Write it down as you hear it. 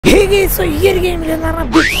So ഈ ഒരു ഗെയിമിൽ എന്ന് പറഞ്ഞാൽ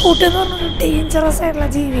ബിഗ്ഫൂട്ട് എന്ന് പറഞ്ഞ ഡേഞ്ചറസ് ആയിട്ടുള്ള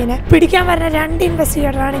ജീവിനെ പിടിക്കാൻ വരുന്ന 2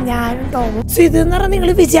 ഇൻവെസ്റ്റിഗേറ്ററാണ് ഞാനും ടോമും. സോ ഇതെന്ന് പറഞ്ഞാൽ നിങ്ങൾ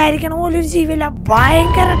വിചാരിക്കണ പോലെ ഒരു ജീവിയല്ല,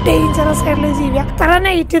 ഭയങ്കര ഡേഞ്ചറസ് ആയിട്ടുള്ള ജീവിയാ. ഇത്ര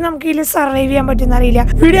നൈറ്റ് നമുക്ക് ഇതിൽ സർവൈവ് ചെയ്യാൻ പറ്റുന്ന അറിയില്ല.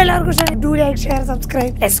 വീഡിയോ എല്ലാവർക്കും ഇഷ്ടമായി. Do like share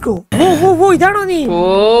subscribe. Let's go. ഓ ഇതാണോ നീ?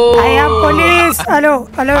 I am police. Hello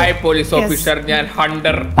hello I police officer. ഞാൻ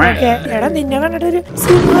ഹണ്ടർ. ഓക്കേ എടാ നിന്നെ കണ്ടിട്ട് ഒരു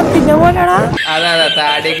സിംഹത്തിന്റെ പോലെടാ. അതെ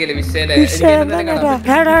താടിയെങ്കിലും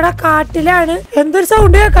എടാ കാട്ടിലാണ് എന്തൊരു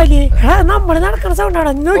സൗണ്ട് കേൾക്കാല്ലേ? എടാ നമ്മള് നടക്കുന്ന സൗണ്ട്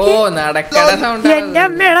ആണോ? എന്റെ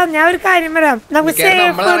അമ്മേടാ ഞാൻ ഒരു കാര്യം പറയാം. നമുക്ക്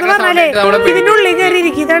സേഫ് എന്ന് പറഞ്ഞാലേ ഇതിന്റെ ഉള്ളിൽ കയറി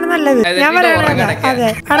ഇരിക്കും. ഇതാണ് നല്ലത്. ഞാൻ പറയണ അതെ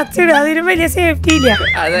അടച്ചിടുക. അതിനും വലിയ സേഫ്റ്റി ഇല്ല.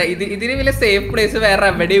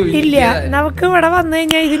 ഇല്ല നമുക്ക് ഇവിടെ വന്നു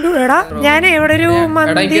കഴിഞ്ഞാൽ ഇതിന്റെ എടാ ഞാൻ ഇവിടെ ഒരു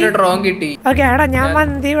മന്തി ഓക്കെ എടാ ഞാൻ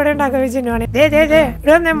മന്തി ഇവിടെ ഉണ്ടാക്കാൻ വെച്ചിട്ടാണ്.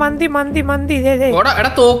 ഇവിടെ മന്തി മന്തി മന്തി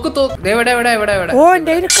ഓ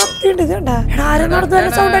എന്റെ കയ്യിൽ കത്തി ഉണ്ട്. ഇതുണ്ടാ എടാ ആരും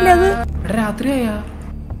നടന്നു സൗണ്ട് അല്ലേ അത്?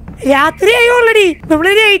 രാത്രിയായി ഓൾറെഡി. നമ്മള്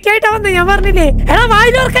ലേറ്റ് ആയിട്ടാ വന്നത്. ഞാൻ പറഞ്ഞില്ലേ എടാ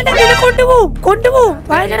വായിലോർക്കണ്ടേ കൊണ്ടുപോകും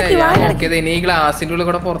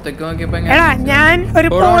എടാ ഞാൻ ഒരു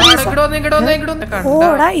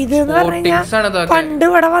ഓടാ ഇതെന്ന് പറഞ്ഞാൽ പണ്ട്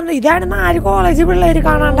ഇവിടെ വന്ന് ഇതാണ് 4 കോളേജ് പിള്ളേര്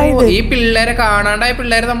കാണാണ്ടായത്. ഈ പിള്ളേരെ കാണാണ്ടായ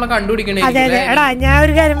പിള്ളേരെ നമ്മളെ കണ്ടുപിടിക്കണേ. അതെ അതെ എടാ ഞാൻ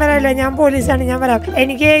ഒരു കാര്യം പറയാമല്ലോ, ഞാൻ പോലീസാണ്. ഞാൻ പറയാം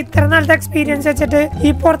എനിക്ക് ഇത്ര നാളത്തെ എക്സ്പീരിയൻസ് വെച്ചിട്ട് ഈ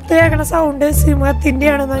പുറത്ത് കേൾക്കണ സൗണ്ട് സിംഹത്തിന്റെ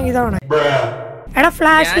ആണെന്ന് ഇതാണ്. എടാ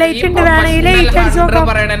ഫ്ലാഷ് ലൈറ്റ് ഉണ്ട് വേണമെങ്കിൽ ലൈറ്റ് അടിച്ചു നോക്കാം.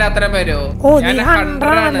 ഓ നീ 100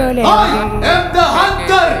 ആണല്ലോ അല്ലേ?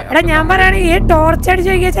 എടാ ഞാൻ പറയണ ഈ ടോർച്ച് അടിച്ചു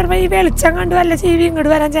നോക്കിയാൽ ചിലപ്പോ ഈ വെളിച്ചം കണ്ടു വല്ല ജീവി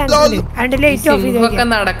ഇങ്ങോട്ട് വരാൻ ചാൻസ് ഉണ്ട്. അതിന്റെ ലൈറ്റ് ഓഫ് ചെയ്ത്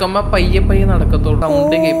നടക്കുമ്പോ പയ്യെ നടക്കത്തുള്ളൂ.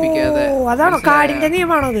 അതാണോ കാടിന്റെ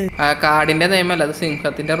നിയമാണോ അത്? കാടിന്റെ നിയമല്ല, അത്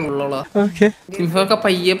സിംഹത്തിന്റെ റൂളുള്ള. സിംഹമൊക്കെ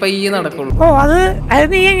പയ്യെ നടക്കുള്ളൂ. ഓ അത്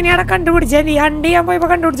നീ എങ്ങനെയാണ് കണ്ടുപിടിച്ചത്? നീ ഹണ്ട് ചെയ്യാൻ പോയപ്പോ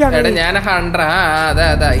കണ്ടുപിടിച്ചാണ്. ഞാൻ ഹണ്ടർ.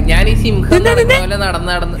 അതെ ഞാൻ ഈ സിംഹം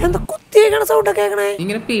നടന്ന് കുത്തിയേക്കണ സൗണ്ട് ഒക്കെ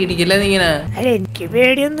ഇങ്ങനെ പേടിക്കില്ല നീ ഇങ്ങനെ? അല്ല എനിക്ക്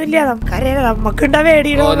പേടിയൊന്നുമില്ല. നമുക്കറിയാം നമുക്കുണ്ടാ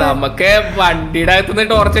പേടി. നമുക്ക് വണ്ടിയുടെ അകത്തുനിന്ന്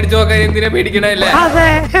ടോർച്ച് അടിച്ചു നോക്കാൻ എന്തിനാ പേടിക്കണല്ലേ? അതെ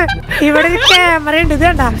ഇവിടെ ഒരു ക്യാമറ ഉണ്ട്. ഇത്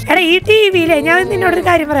കണ്ടാ എടാ ഈ ടിവിയിലെ ഞാൻ നിന്നോടൊരു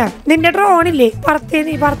കാര്യം പറയാം. നിന്റെ ഡ്രോണില്ലേ പറത്ത്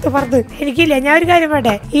എനിക്കില്ല. ഞാൻ ഒരു കാര്യം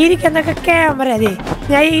പറയട്ടെ, ഈ ഇരിക്കുന്നൊക്കെ ക്യാമറ. അതെ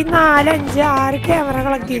ഞാൻ ഈ 4, 5, 6 ക്യാമറ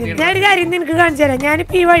കളക്ട് ചെയ്തു. ഞാൻ ഒരു കാര്യം നിനക്ക് കാണിച്ചു തരാം.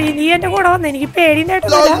 ഞാനിപ്പോ ഈ വഴി നീ എന്റെ കൂടെ വന്ന എനിക്ക്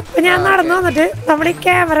പേടിണ്ടായിട്ടില്ല. അപ്പൊ ഞാൻ നടന്നു വന്നിട്ട് നമ്മൾ ഈ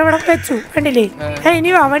ക്യാമറ ഇവിടെ വെച്ചു കണ്ടില്ലേ?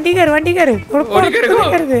 ഇനി വാ വണ്ടി കയറി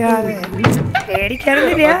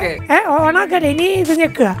പേടിക്കാനൊന്നുമില്ല. ഓണാക്കല്ലേ ഇനി ഇത്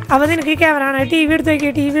ഞെക്കുക. അപ്പൊ നിനക്ക് ഈ ക്യാമറ ആണ്. ടി വി എടുത്ത്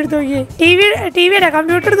നോക്കിയേ. ടി വി അല്ല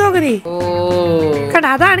കമ്പ്യൂട്ടർ എടുത്ത് നോക്ക് നീ കണ്ട.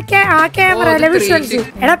 അതാണ് ആ ക്യാമറ അല്ലെ വിഷ്വൽസ്.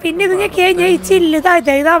 എടാ പിന്നെ ഇത് ഞെക്കി കഴിഞ്ഞാൽ ഈ ചില്ല്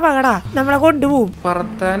ഇതാ പകടാ നമ്മളെ കൊണ്ടുപോകും.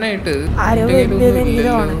 ആരോ എനിക്ക്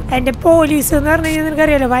തോന്നുന്നു. എന്റെ പോലീസ് എന്ന് പറഞ്ഞു കഴിഞ്ഞാൽ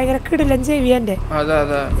നിനക്കറിയാലോ ഭയങ്കര കിടിലൻ ചെവി എന്റെ.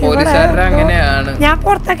 ഞാൻ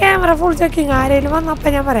പുറത്തെ ക്യാമറ ഫുൾ ചെക്കിങ്. ആരേലും വന്നപ്പോ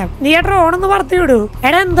ഞാൻ പറയാം നീ ആ ഡ്രോൺ ഒന്ന് പറത്തി വിടൂ.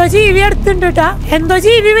 എടാ എന്തോ ജീവി അടുത്തുണ്ട് കേട്ടാ. എന്തോ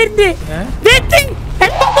ജീവി വരുന്നത്.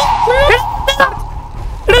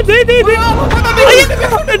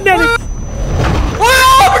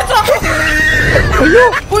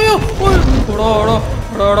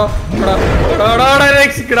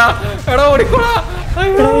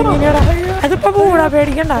 അതിപ്പോ കൂടാ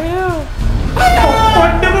പേടിക്കണ്ട.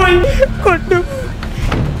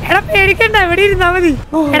 എടാ പേടിക്കണ്ട ഇവിടെ ഇരുന്നാ മതി.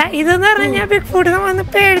 എടാ ഇതെന്ന് പറഞ്ഞാൽ ഞാൻ ബിഗ്ഫൂട്ട് നമ്മളൊന്ന്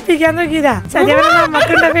പേടിപ്പിക്കാൻ നോക്കിയതാ. സത്യം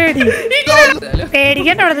നമുക്കുണ്ട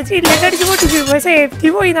പേടിക്കണ്ട. അവിടെ ചില്ലൊക്കെ അടിച്ച് പൊട്ടിച്ചു. സേഫ്റ്റി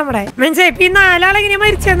പോയി നമ്മുടെ. മനസ്സിലായി ഈ 4 ആളെങ്ങനെ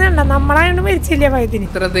മരിച്ചെന്നുണ്ട. നമ്മളായോണ്ട് മരിച്ചില്ല ഭയത്തിന്.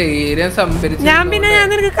 ഞാൻ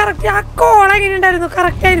നിനക്ക് കറക്റ്റ് ആ കോള എങ്ങനെ ഉണ്ടായിരുന്നു?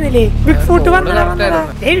 കറക്റ്റ് ആയിരുന്നില്ലേ? ബിഗ്ഫൂട്ട്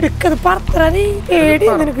എടുക്കത് പുറത്തിറ. നീ പേടി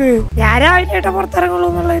നിനക്ക്? ഞാൻ രാവിലെ ആയിട്ട് പുറത്തിറങ്ങുള്ളൂ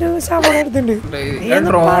എന്നുള്ള ഒരു ശബ്ദം എടുത്തുണ്ട്.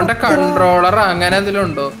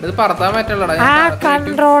 ആ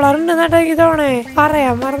കൺട്രോളർ ഉണ്ട് ഇതോണേ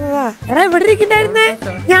പറയാൻ മറന്നതാ. എടാ ഇവിടെ ഇരിക്കണ്ടായിരുന്നേ.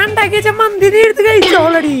 ഞാൻ ഉണ്ടാക്കി വെച്ച മന്തി എടുത്ത് കഴിച്ചു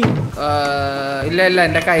ഓൾറെഡി. ഇല്ല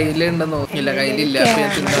എന്റെ കയ്യിലുണ്ടെന്ന് നോക്കില്ല. കയ്യിലില്ല.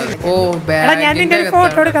 ഞാൻ നിന്റെ ഒരു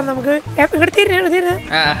ഫോട്ടോ എടുക്കാം നമുക്ക്. ഇവിടെ തിരിഞ്ഞു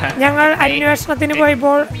ഞങ്ങൾ അന്വേഷണത്തിന്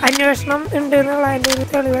പോയപ്പോൾ അന്വേഷണം ഉണ്ട് എന്നുള്ള അതിന്റെ ഒരു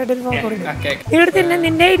തെളിവായിട്ട് ഒരു ഫോട്ടോ എടുക്കാം. ഇവിടെ തന്നെ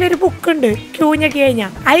നിന്റെ കയ്യിലൊരു ബുക്ക് ഉണ്ട്. ക്യൂഞ്ഞൊക്കെ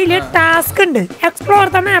കഴിഞ്ഞാൽ അതില് ടാസ്ക് ഉണ്ട്. Explore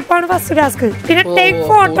the മാപ്പാണ് first task. പിന്നെ take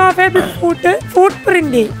photo of A ബിഗ്ഫൂട്ട് foot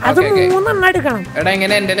print. അത് 3 എണ്ണം എടുക്കണം. ഞാൻ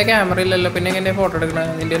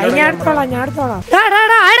എടുത്തോളാം.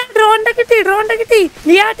 ഡ്രോണിന്റെ കിട്ടി.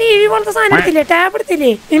 നീ ആ ടി വി പോലത്തെ സാധനം എടുത്തില്ലേ? ടാബ്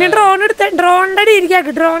എടുത്തില്ലേ? ഇനി ഡ്രോണിന്റെ അടി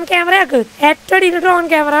ഇരിക്കാക്ക്. ഡ്രോൺ ക്യാമറ ആക്ക്. ഏറ്റവും അടിയിൽ ഡ്രോൺ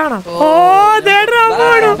ക്യാമറ കാണാം. ഓ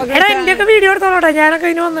എടാ എന്റെ ഒക്കെ വീഡിയോ എടുത്തോളാം. ഞാനൊക്കെ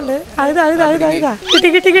ഇതിന് വന്നിട്ടുണ്ട്.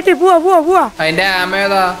 കിട്ടി പോവാ. എടാ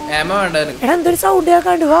എന്തൊരു സൗണ്ട്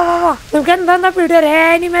കേൾക്കാണ്ട്. വാ നമുക്ക് എന്താ പേടി?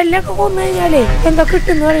 ആനിമലിനൊക്കെ കൊന്നു കഴിഞ്ഞാലേ എന്താ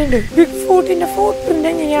കിട്ടുന്ന പറയുന്നുണ്ട്. ബിഗ്ഫൂട്ടിന്റെ ഫുട് പ്രിന്റ്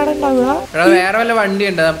എങ്ങനെയാണ് ഉണ്ടാവുക?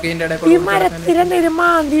 ഈ മരത്തിലെന്തെങ്കിലും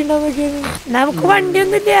മാന്തി ഉണ്ടോ നോക്കിയത്? നമുക്ക്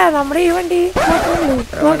വണ്ടിയൊന്നുമില്ല. നമ്മുടെ ഈ വണ്ടി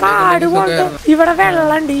നമുക്ക് ആട് പോയിട്ട് ഇവിടെ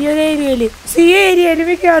വെള്ളമുണ്ട് ഈ ഒരു ഏരിയയില്. ഈ ഏരിയയില്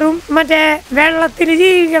മിക്കവാറും മറ്റേ വെള്ളത്തില്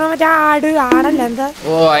ജീവിക്കണം മറ്റേ ആടല്ല എന്താ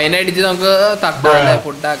അതിനടിച്ച് നമുക്ക്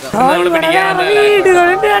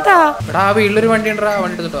വീടുകളുണ്ട് കേട്ടാ. വീട്ടിലൊരു വണ്ടി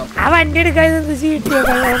ആ വണ്ടി എടുക്കാൻ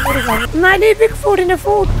എന്നാലും ഈ ബിഗ് ഫുഡിന്റെ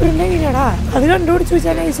ഫുഡ് എങ്ങനെയാടാ അത് കണ്ടുപിടിച്ചു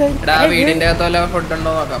വെച്ചാൽ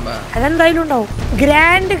അതെന്തായാലും ഉണ്ടാവും.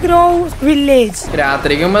 Grand grove village.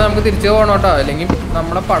 രാത്രിക്ക് നമുക്ക് തിരിച്ചു പോകണോട്ടോ, അല്ലെങ്കിൽ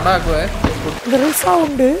നമ്മളെ പടാക്കുവേ.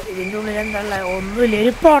 സൗണ്ട് ഇതിന്റെ ഉള്ളിൽ എന്താ ഒന്നുമില്ല.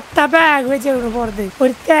 ഒരു പൊട്ട ബാഗ് വെച്ചേക്കണു പുറത്ത്,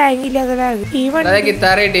 ഒരു തേങ്ങ ഇല്ലാത്ത ബാഗ്. ഈ വണ്ടി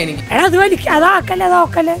അത് വലിക്ക അതാക്കല്ലേ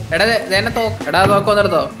അതാക്കല്ലേ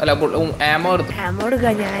ആമോ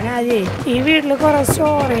എടുക്കാം. ഞാനാദ്യേ ഈ വീട്ടില് കൊറേ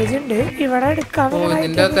സ്റ്റോറേജ് ഉണ്ട്, ഇവിടെ എടുക്കാൻ.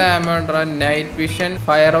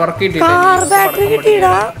 കാർ ബാറ്ററി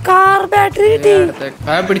കിട്ടിയിടാ, കാർ ബാറ്ററി കിട്ടി.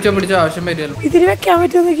 പിടിച്ചോ ആവശ്യം പറ്റിയല്ലോ. ഇതിന് വെക്കാൻ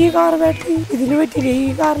പറ്റുമോ ഈ കാർ ബാറ്ററി? ഇതിന് പറ്റില്ല ഈ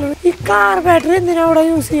കാറിൽ. ഈ കാർ ബാറ്ററി എന്തിനാ അവിടെ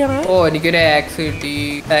യൂസ് ചെയ്യണം? എനിക്കൊരു ആക്സ് കിട്ടി,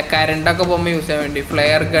 കറണ്ടൊക്കെ പോകുമ്പോ യൂസ് ചെയ്യാൻ വേണ്ടി.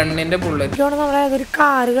 Flare ഗണ്ണിന്റെ bullet. നമ്മളെ ഒരു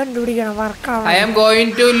കാർ കണ്ടുപിടിക്കണം വർക്കാവും. I am going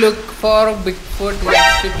to look for BIGFOOT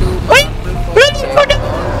next to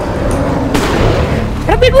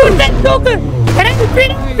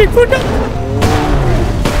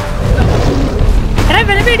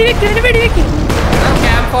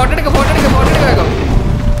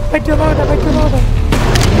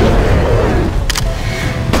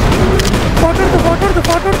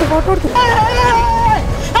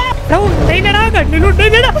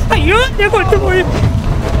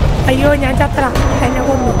അയ്യോ ഞാൻ ചത്ര, എന്നെ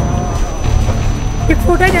കൊന്നു.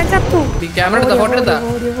 ബിഗ്ഫൂട്ട് ഞാൻ ചത്തു. ഞാൻ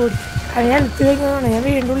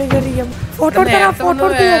വീണ്ടും കയറിയിരിക്കാം. ഫോട്ടോ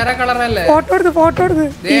എടുത്ത്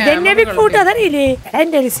ഇതെന്നെ ബിഗ്ഫൂട്ട് അതറിയില്ലേ?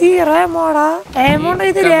 എന്റെ ഒരു സീറോ എമോടാ. എമൗണ്ട്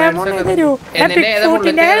തരൂ, എമൗണ്ട് തരൂ.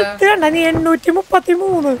 ബിഗ്ഫൂട്ടിന്റെ ഹെൽത്ത് കണ്ട നീ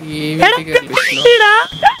 833.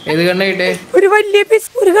 ഒരു വലിയ പീസ്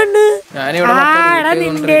ഒരു കണ്ണ്.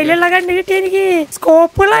 നിന്റെയിലുള്ള കണ്ണ് കിട്ടി എനിക്ക്.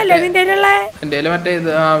 സ്കോപ്പുള്ളല്ലേ നിന്റെയിലുള്ള?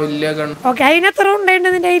 ഓക്കെ, അതിനെത്ര ഉണ്ടായിട്ടുണ്ട്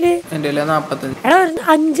നിന്റെ കയ്യില്? എടാ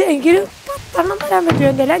 5 എനിക്കൊരു 10 തരാൻ പറ്റുമോ?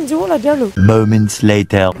 എന്റെ 5 ബുള്ളറ്റേ ഉള്ളൂ.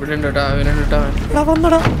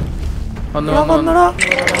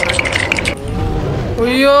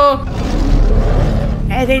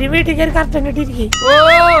 ഏതെങ്കിലും വീട്ടിൽ കയറി കറക്റ്റ് ഇട്ടിരിക്കും.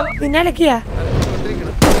 പിന്നെ അലക്കിയാ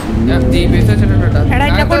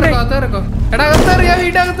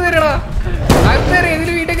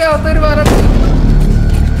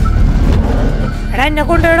എടാ എന്നെ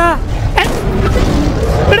കൊണ്ടുപോടാ.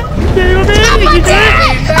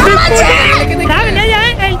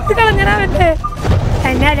 കളഞ്ഞടാവന്റെ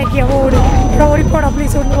എന്നെ അലക്കിയ ഓടിപ്പോടാ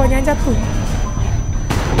പ്ലീസ് കൊണ്ട് പോ. ഞാൻ ചത്തു.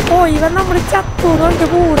 ഓ ഇവൻ നമ്മള് ചത്തു കൊണ്ട്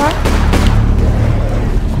കൂടാ.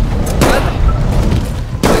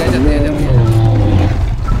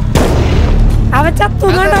 അവൻ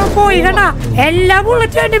ചത്തുന്നുണ്ട്. അവൻ പോയി കണ്ടാ. എല്ലാ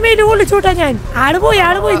ബുള്ളറ്റും എന്റെ മേല് കൊള്ളിച്ചൂട്ടാ ഞാൻ. ആള് പോയി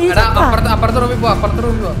എടാ.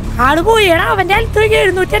 അവന്റെ ഹെൽത്ത്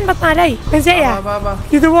 784 ചെയ്യാ.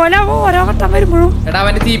 ഇതുപോലെ ഓരോ വട്ടം വരുമ്പോഴും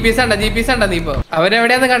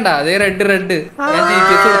അവനെവിടെയാന്ന് കണ്ടാ റെഡ്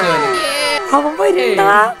അവൻ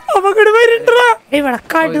വരുന്നുണ്ടാ. അവങ്ങട് വരുന്നുണ്ടാ. ഇവിടെ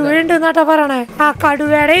കടുവയുണ്ട് എന്നാട്ടാ പറയണേ. ആ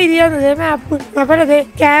കടുവയുടെ ഏരിയ മാപ്പ് അതെ.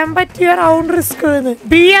 ക്യാമ്പ് പറ്റിയ റൗണ്ട് റിസ്ക്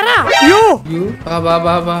ബിയറാ.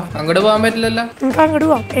 അങ്ങോട്ട് പോകാൻ പറ്റില്ലല്ലോ. നമുക്ക് അങ്ങോട്ട്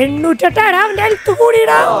പോവാം. 808 അവന്റെ ഹെൽത്ത്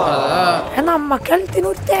കൂടിയിടാ. നമ്മക്ക് ഹെൽത്തിന്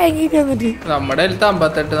ഒരു തേങ്ങ വന്നിട്ട്. നമ്മുടെ ഹെൽത്ത്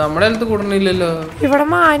 58. നമ്മുടെ ഹെൽത്ത് കൂടണില്ലല്ലോ. ഇവിടെ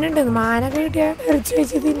മാനുണ്ട്. മാനൊക്കെ കിട്ടിയ ഇറച്ചി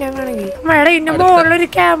വെച്ച് തിന്നാണെങ്കിൽ. മേഡം ഇന്ന മുകളിലൊരു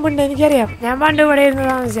ക്യാമ്പ് ഉണ്ട് എനിക്കറിയാം. ഞാൻ പണ്ട് ഇവിടെ ഇരുന്ന്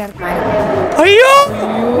താമസിച്ചായിരുന്നു. അയ്യോ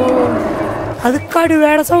അത്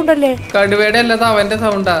കടുവയുടെ സൗണ്ട് അല്ലേ? കടുവയുടെ അല്ലാതെ അവന്റെ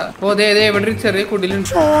സൗണ്ടാ. ഇവിടെ ഒരു ചെറിയ കുടിലുണ്ട്.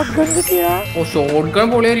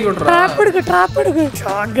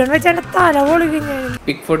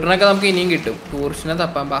 ബിഗ്ഫൂട്ടിനൊക്കെ നമുക്ക് ഇനിയും കിട്ടും. ടൂറിസ്റ്റിനെ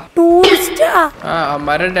തപ്പാൻ പാ.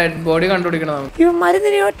 അമ്മാരെ ഡെഡ് ബോഡി കണ്ടുപിടിക്കണം. ഇവന്മാര്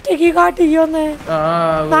ഒറ്റയ്ക്ക് കാട്ടിക്കൊന്ന്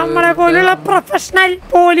നമ്മളെ പോലുള്ള പ്രൊഫഷണൽ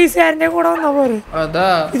പോലീസുകാരന്റെ കൂടെ വന്ന പോലെ. അതാ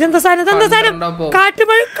ഇതെന്താ സാധനം? ഇതെന്താ സാധനം?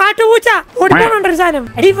 കാട്ടുപൂച്ച ഓടിപ്പോണ്ടൊരു സാധനം.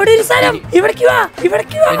 ഇവിടെ ഒരു സാധനം. ഇവിടേക്ക് വാ.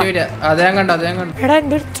 അതേ കണ്ട. എടാ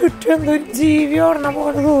എന്റെ ചുറ്റും എന്തോ ജീവി ഓടണ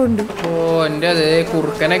പോലെ തോന്നുന്നുണ്ട്. ഓ എന്റെ അതേ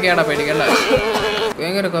കുറുക്കനൊക്കെയാടാ പേടിക്കണ്ട.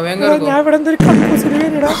 ഞാൻ ഇവിടെ എന്തൊരു കക്കൂസിന്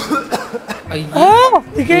വേണ്ടിടാ.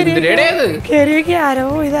 ആരോ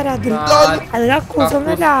ഇതരാത്രി അത്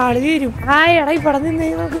കക്കൂസൊന്നല്ല. ആള് തീരും. ആ എടാ ഇവിടെ നിന്ന്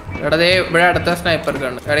ഇവിടെ അടുത്ത സ്നൈപ്പർ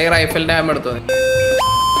റൈഫിളിന്റെ ആം എടുത്തോ.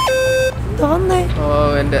 ഓ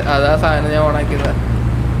എന്റെ അതാ സാധനം ഞാൻ ഓണാക്കിയതാ.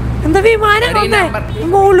 എന്താ വിമാനം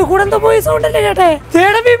മോളിൽ കൂടെ എന്താ പോയി സൗണ്ട് അല്ലേ ചേട്ടേ?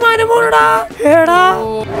 ചേട്ടാ വിമാനം മോളടാ.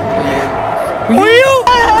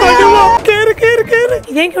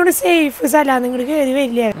 ഇതെനിക്കൊണ്ട് സേഫ് സ്ഥല. നിങ്ങൾ കേറി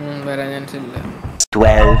വരില്ല.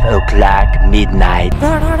 12 o'clock midnight.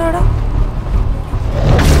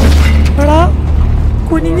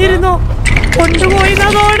 കുനിഞ്ഞിരുന്നോ കൊണ്ടുപോയി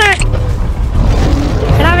തോണ്.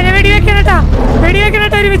 എടാ അവനെ വെടിവെക്കണട്ടാ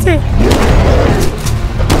ഒരുമിച്ച്.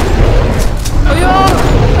 അയ്യോ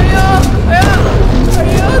അയ്യോ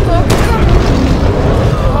അയ്യോ അയ്യോ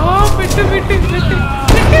വിട്ട് വിട്ട് വിട്ട്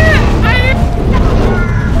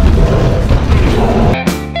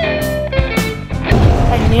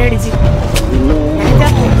എന്നെ അടിച്ച്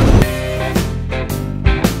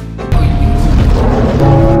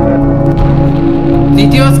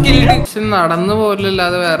നടന്നു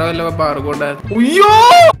പോലല്ലാതെ വേറെ വല്ല മാർഗമുണ്ടായിരുന്നു.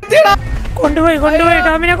 കൊണ്ടുപോയി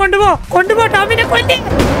ടോമിനെ കൊണ്ടുപോ ടോമിനെ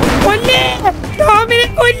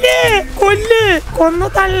കൊന്നു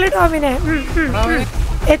തള്ളു ടോമിനെ.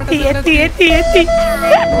 എത്തി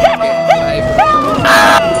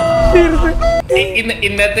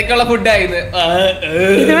ഇന്നത്തേക്കുള്ള ഫുഡായിരുന്നു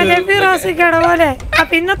ഇത്. മറ്റേ ഫിറോസിക്കട പോലെ.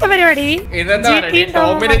 അപ്പൊ ഇന്നത്തെ പരിപാടി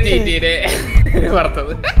ടോമിനെ ചീറ്റീനെ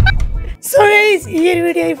വറുത്തത്. സോ ഗൈസ്, ഈ ഒരു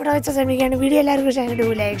വീഡിയോ ഇവിടെ വെച്ച് ശ്രമിക്കുകയാണ്. വീഡിയോ എല്ലാവർക്കും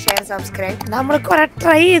ഇഷ്ടമായിട്ട് ലൈക്ക് ഷെയർ സബ്സ്ക്രൈബ്. നമ്മൾ കുറെ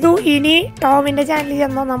ട്രൈ ചെയ്തു. ഇനി ടോമിന്റെ ചാനലിൽ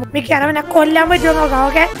ചെന്നോ നമുക്ക് മിക്കവാറും കൊല്ലാൻ പറ്റുമോ നോക്കാം.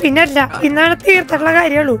 ഓക്കെ, പിന്നെ ഇന്നാണ് തീർത്തിട്ടുള്ള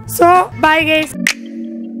കാര്യമുള്ളൂ. So bye guys.